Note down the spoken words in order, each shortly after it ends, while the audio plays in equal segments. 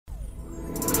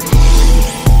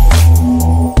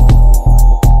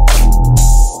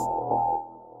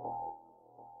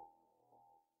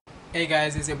Hey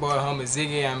guys, it's your boy homie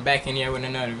Ziggy. I'm back in here with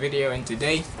another video, and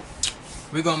today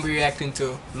we're gonna be reacting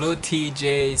to Lil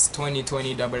Tjay's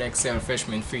 2020 XXL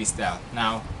freshman freestyle.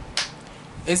 Now,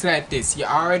 it's like this.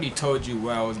 I already told you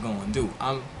what I was gonna do.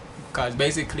 Cause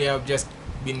basically I've just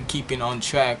been keeping on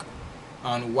track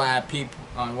on why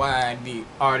the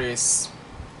artist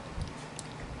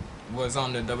was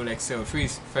on the XXL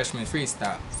freshman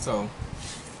freestyle. So,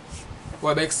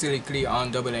 we're basically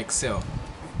on XXL.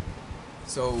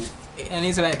 So, and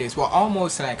it's like this. We're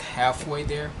almost like halfway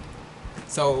there.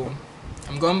 So,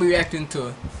 I'm gonna be reacting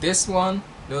to this one,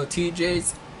 Lil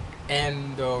Tjay's,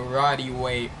 and the Rod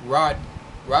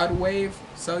Wave.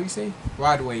 So you say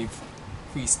Rod Wave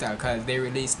freestyle, cause they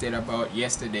released it about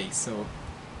yesterday. So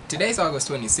today's August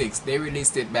 26th. They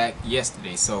released it back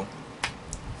yesterday. So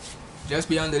just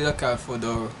be on the lookout for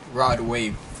the Rod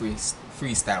Wave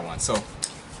freestyle one. So,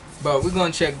 but we're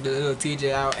gonna check the Lil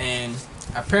Tjay out, and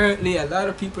apparently a lot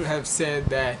of people have said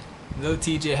that Lil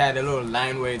Tjay had a little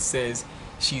line where it says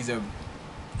she's a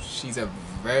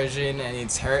virgin and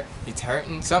it's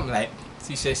hurting, something like.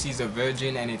 She says she's a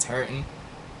virgin and it's hurting.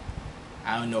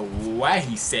 I don't know why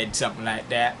he said something like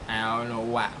that. I don't know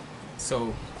why.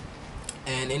 So,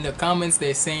 and in the comments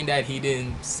they're saying that he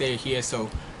didn't say it here,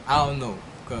 so I don't know,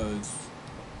 cause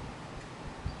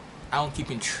I don't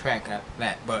keep in track of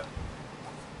that. But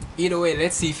either way,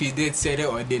 let's see if he did say it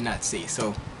or did not say it.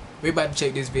 So we're about to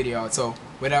check this video out. So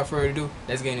without further ado,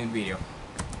 let's get into the video.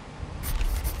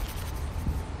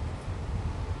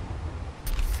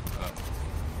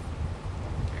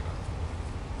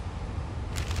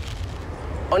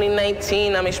 Only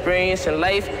 19, I'm experiencing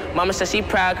life. Mama said she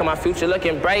proud cause my future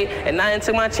looking bright. And I ain't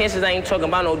took my chances, I ain't talking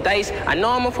about no dice. I know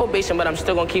I'm on probation, but I'm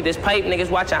still gonna keep this pipe. Niggas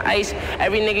watching ice.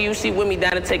 Every nigga you see with me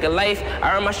down to take a life.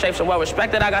 I earn my stripes, so well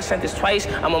respected, I got sent this twice.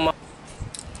 I'm on my...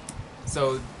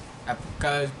 So,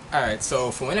 alright,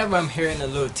 so for whenever I'm hearing a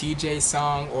Lil Tjay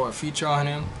song or a feature on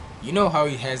him, you know how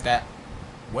he has that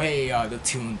way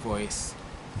auto-tune voice.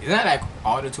 It's not like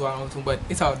auto-tune, but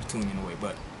it's auto-tune in a way,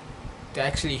 but to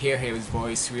actually hear his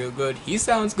voice real good, he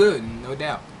sounds good, no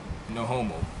doubt, no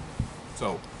homo,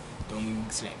 so don't even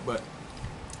slang, but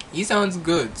he sounds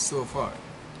good so far.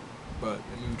 But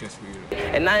let me just read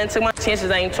it. And I ain't took my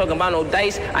chances, I ain't talking about no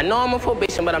dice. I know I'm on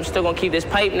probation, but I'm still gonna keep this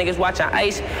pipe. Niggas watching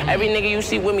ice. Every nigga you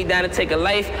see with me down to take a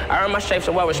life. I earn my stripes,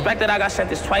 so well respected, I got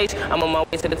sent this twice. I'm on my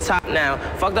way to the top now.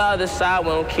 Fuck the other side, we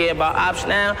don't care about ops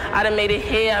now. I done made it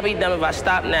here, I be dumb if I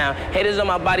stop now. Haters on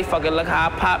my body, fuck it, look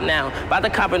how I pop now. About to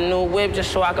cop a new whip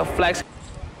just so I can flex.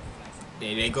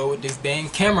 There they go with this dang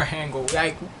camera angle.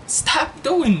 Like, stop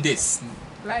doing this.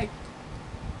 Like,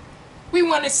 we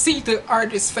want to see the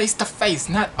artist face to face,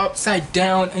 not upside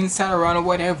down, inside around, or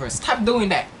whatever. Stop doing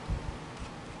that.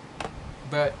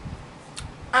 But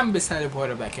I'm beside the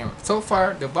point of that camera. So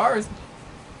far, the bars,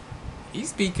 he's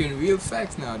speaking real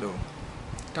facts now, though.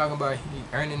 Talking about he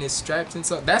earning his stripes and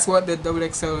so. That's what the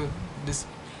XXL,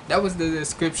 that was the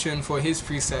description for his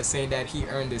freestyle, saying that he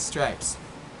earned his stripes.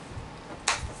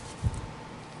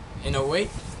 In a way,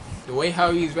 the way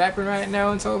how he's rapping right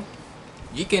now and so,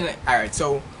 you can. Alright,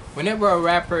 so whenever a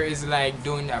rapper is like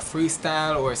doing a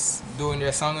freestyle or doing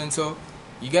their song and so,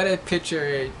 you gotta picture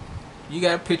it. You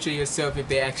gotta picture yourself if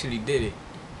they actually did it.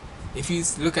 If you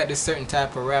look at a certain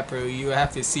type of rapper, you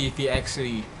have to see if he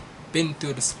actually been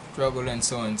through the struggle and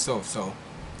so and so. So,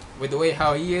 with the way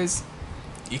how he is,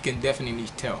 you can definitely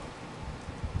tell.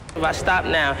 If I stop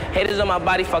now, haters on my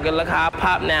body, fuck it, look how I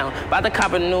pop now. About to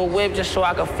cop a new whip just so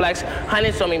I can flex.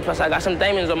 Hundreds on me, plus I got some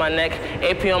diamonds on my neck.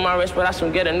 AP on my wrist, but I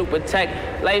some get a new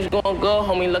protect. Life's going good,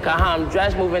 homie, look at how I'm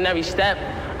dressed, moving every step.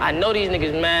 I know these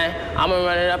niggas mad. I'ma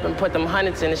run it up and put them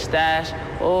hundreds in the stash.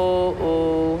 Ooh,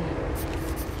 ooh.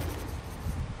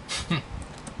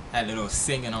 Had a little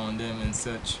singing on them and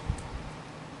such.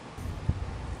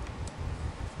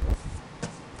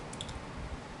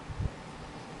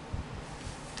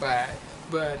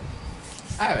 But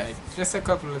alright, just a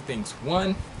couple of things.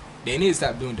 One, they need to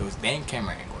stop doing those dang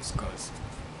camera angles, cause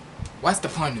what's the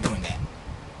point of doing that?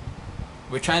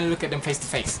 We're trying to look at them face to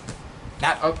face,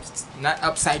 not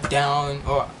upside down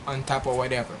or on top or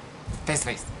whatever, face to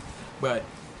face. But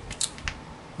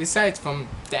besides from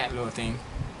that little thing,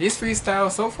 this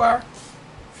freestyle so far,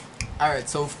 alright.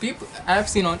 So people, I've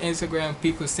seen on Instagram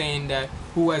people saying that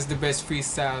who has the best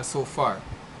freestyle so far,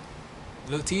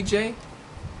 Lil Tjay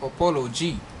or Polo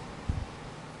G.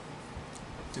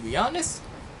 To be honest,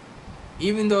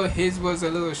 even though his was a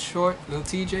little short, Lil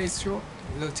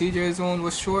Tjay's one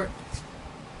was short.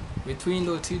 Between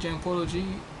Lil Tjay and Polo G,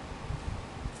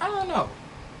 I don't know.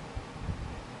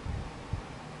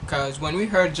 Cause when we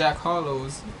heard Jack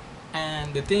Harlow's,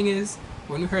 and the thing is,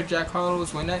 when we heard Jack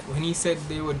Harlow's when he said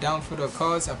they were down for the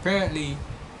cause, apparently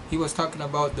he was talking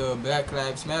about the Black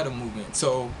Lives Matter movement.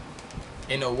 So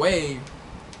in a way,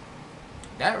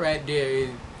 that right there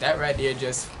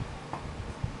just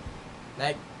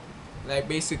like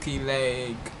basically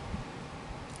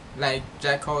like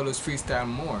Jack Harlow's freestyle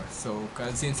more. So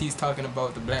cause since he's talking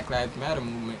about the Black Lives Matter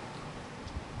movement,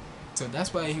 so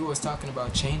that's why he was talking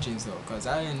about changes though, cause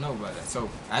I didn't know about that. So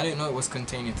I didn't know it was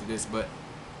containing to this, but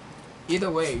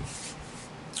either way,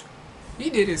 he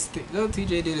did his thing. Lil Tjay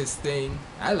did his thing.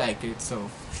 I like it. So,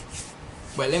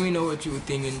 but let me know what you were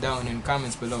thinking down in the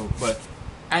comments below. But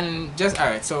and just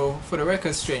alright. So for the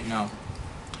record straight now,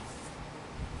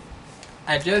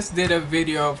 I just did a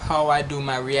video of how I do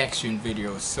my reaction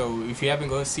videos. So if you haven't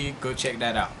gone see it, go check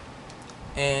that out.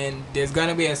 And there's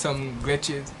gonna be some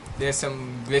glitches. There's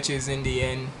some glitches in the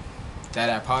end that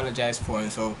I apologize for,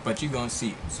 and so but you gonna see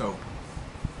it. So,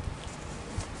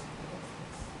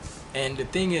 and the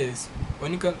thing is,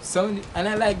 when you come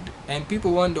and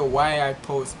people wonder why I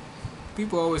post.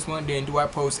 People always wondering, do I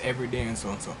post every day and so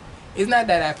and so. It's not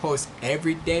that I post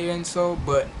every day and so,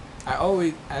 but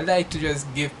I like to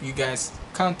just give you guys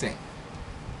content,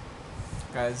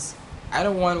 cause I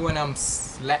don't want when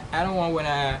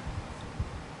I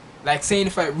like saying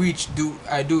if I do reach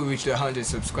the 100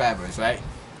 subscribers, right?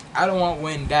 I don't want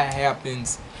when that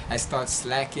happens I start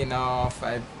slacking off,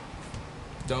 I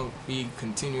don't be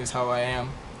continuous how I am.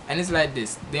 And it's like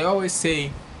this, they always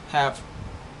say have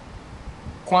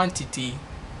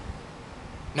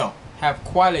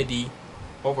quality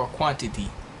over quantity,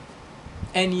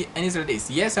 and it's like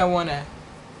this. Yes, I wanna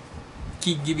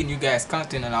keep giving you guys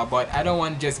content and all, but I don't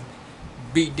want to just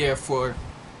be there for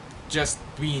just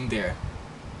being there.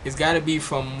 It's gotta be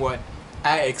from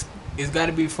it's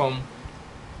gotta be from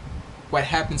what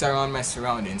happens around my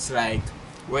surroundings. Like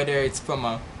whether it's from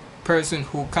a person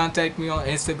who contact me on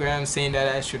Instagram saying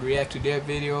that I should react to their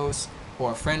videos,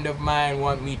 or a friend of mine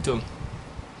want me to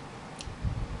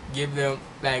give them,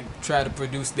 like, try to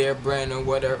produce their brand or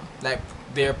whatever, like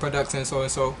their products and so and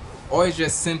so. Or it's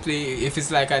just simply if it's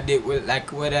like I did with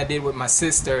what I did with my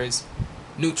sister's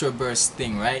NutriBurst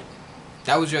thing, right?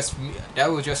 That was just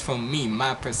from me,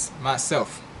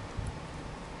 myself.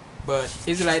 But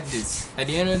it's like this. At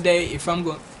the end of the day,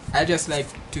 I just like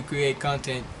to create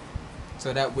content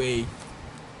so that way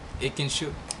it can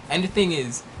show. And the thing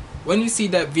is, when you see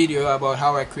that video about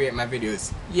how I create my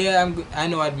videos, yeah, I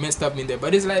know I messed up in there,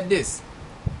 but it's like this.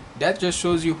 That just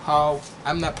shows you how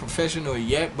I'm not professional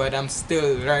yet, but I'm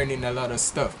still learning a lot of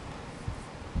stuff.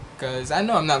 Cause I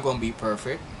know I'm not gonna be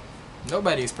perfect.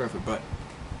 Nobody is perfect, but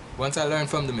once I learn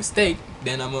from the mistake,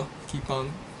 then I'm gonna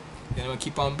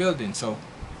keep on building. So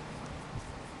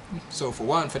for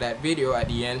one, for that video at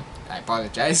the end, I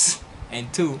apologize,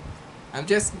 and two,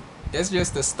 that's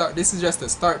just the start. This is just the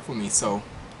start for me. So,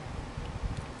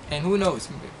 and who knows,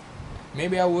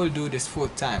 maybe I will do this full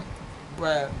time.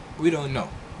 Well, we don't know,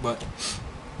 but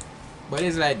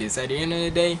it's like this. At the end of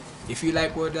the day, if you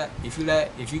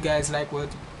guys like what,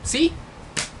 see,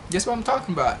 just what I'm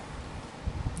talking about.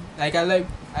 Like I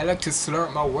like to slur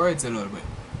my words a little bit.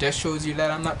 Just shows you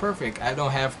that I'm not perfect.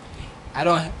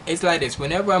 It's like this.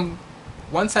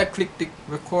 Once I click the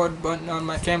record button on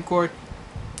my camcorder,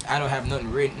 I don't have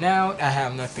nothing written out. I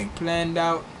have nothing planned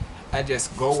out. I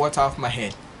just go what's off my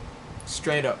head,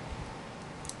 straight up,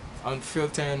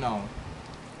 unfiltered and all.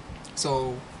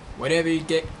 So whatever you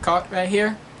get caught right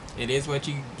here, it is what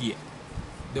you get.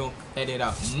 Don't edit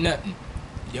out nothing.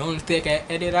 The only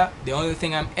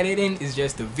thing I'm editing is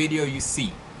just the video you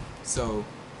see. So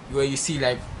where you see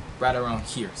like right around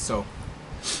here. So,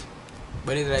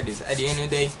 but it's like this. At the end of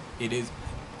the day,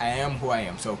 I am who I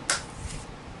am. So,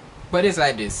 but it's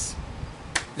like this.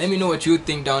 Let me know what you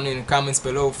think down in the comments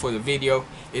below for the video.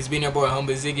 It's been your boy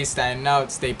Humble Ziggy signing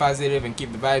out. Stay positive and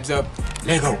keep the vibes up.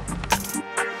 Let go.